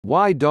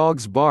Why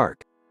dogs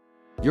bark?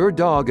 Your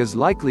dog is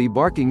likely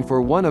barking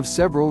for one of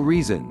several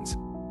reasons.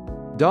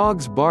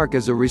 Dogs bark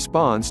as a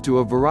response to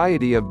a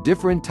variety of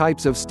different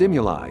types of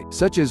stimuli,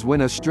 such as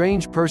when a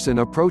strange person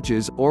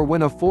approaches, or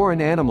when a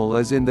foreign animal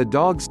is in the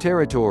dog's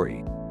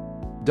territory.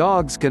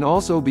 Dogs can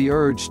also be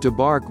urged to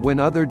bark when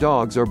other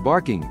dogs are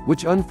barking,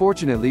 which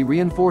unfortunately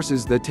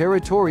reinforces the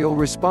territorial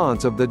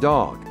response of the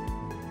dog.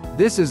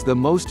 This is the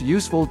most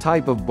useful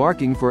type of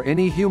barking for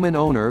any human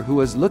owner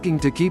who is looking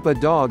to keep a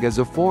dog as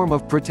a form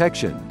of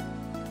protection.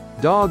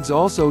 Dogs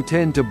also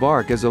tend to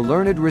bark as a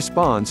learned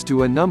response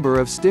to a number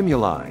of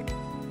stimuli.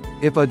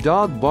 If a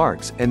dog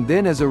barks, and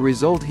then as a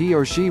result he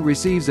or she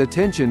receives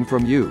attention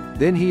from you,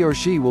 then he or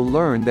she will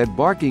learn that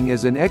barking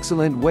is an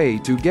excellent way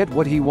to get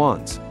what he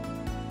wants.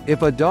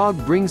 If a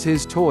dog brings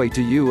his toy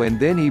to you and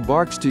then he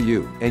barks to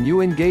you, and you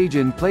engage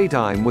in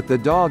playtime with the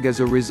dog as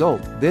a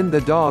result, then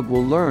the dog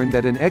will learn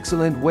that an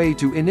excellent way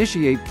to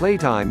initiate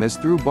playtime is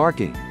through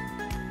barking.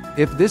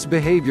 If this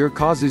behavior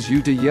causes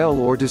you to yell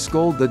or to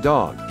scold the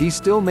dog, he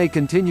still may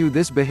continue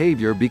this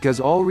behavior because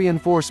all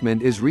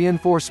reinforcement is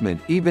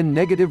reinforcement, even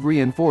negative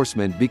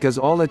reinforcement, because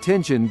all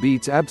attention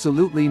beats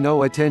absolutely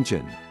no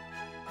attention.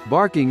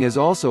 Barking is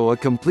also a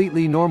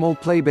completely normal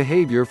play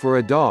behavior for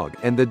a dog,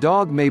 and the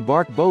dog may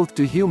bark both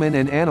to human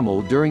and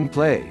animal during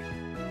play.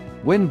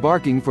 When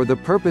barking for the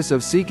purpose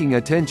of seeking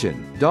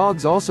attention,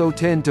 dogs also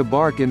tend to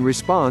bark in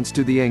response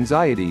to the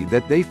anxiety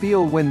that they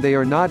feel when they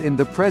are not in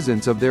the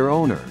presence of their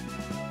owner.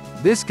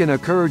 This can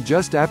occur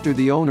just after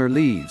the owner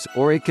leaves,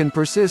 or it can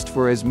persist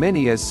for as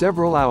many as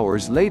several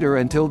hours later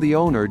until the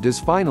owner does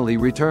finally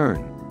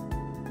return.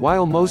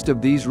 While most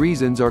of these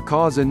reasons are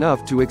cause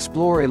enough to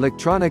explore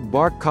electronic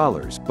bark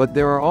collars, but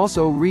there are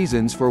also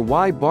reasons for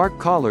why bark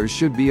collars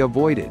should be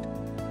avoided.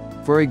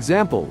 For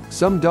example,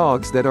 some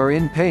dogs that are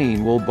in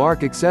pain will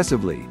bark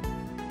excessively.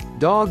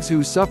 Dogs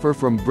who suffer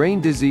from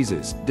brain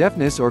diseases,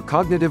 deafness or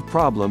cognitive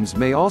problems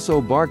may also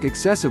bark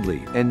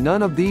excessively, and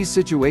none of these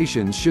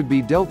situations should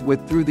be dealt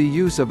with through the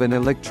use of an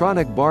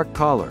electronic bark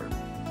collar.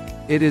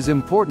 It is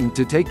important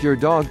to take your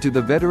dog to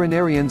the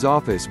veterinarian's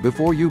office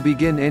before you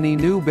begin any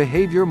new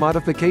behavior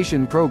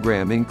modification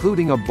program,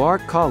 including a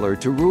bark collar,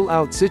 to rule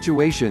out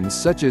situations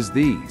such as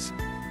these.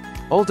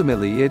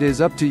 Ultimately, it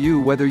is up to you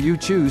whether you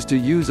choose to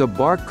use a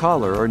bark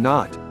collar or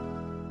not.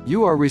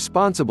 You are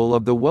responsible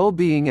of the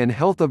well-being and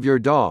health of your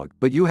dog,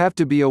 but you have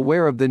to be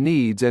aware of the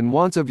needs and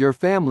wants of your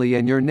family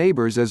and your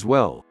neighbors as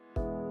well.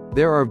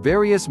 There are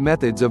various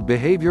methods of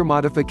behavior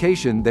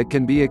modification that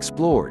can be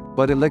explored,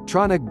 but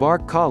electronic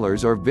bark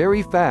collars are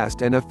very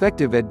fast and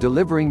effective at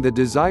delivering the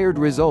desired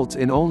results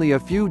in only a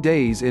few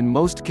days in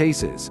most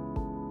cases.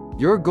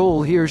 Your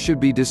goal here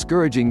should be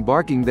discouraging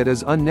barking that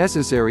is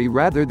unnecessary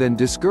rather than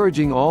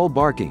discouraging all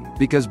barking,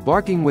 because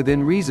barking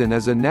within reason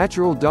is a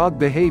natural dog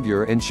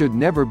behavior and should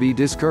never be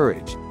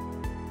discouraged.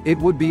 It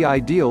would be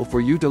ideal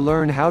for you to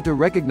learn how to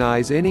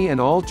recognize any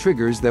and all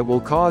triggers that will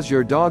cause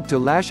your dog to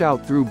lash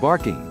out through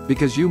barking,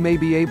 because you may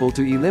be able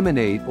to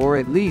eliminate or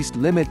at least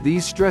limit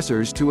these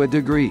stressors to a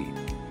degree.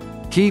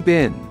 Keep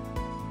in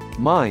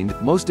mind,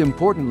 most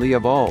importantly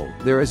of all,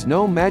 there is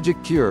no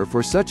magic cure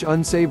for such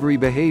unsavory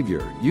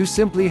behavior. You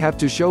simply have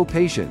to show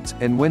patience,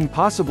 and when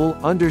possible,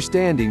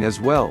 understanding as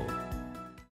well.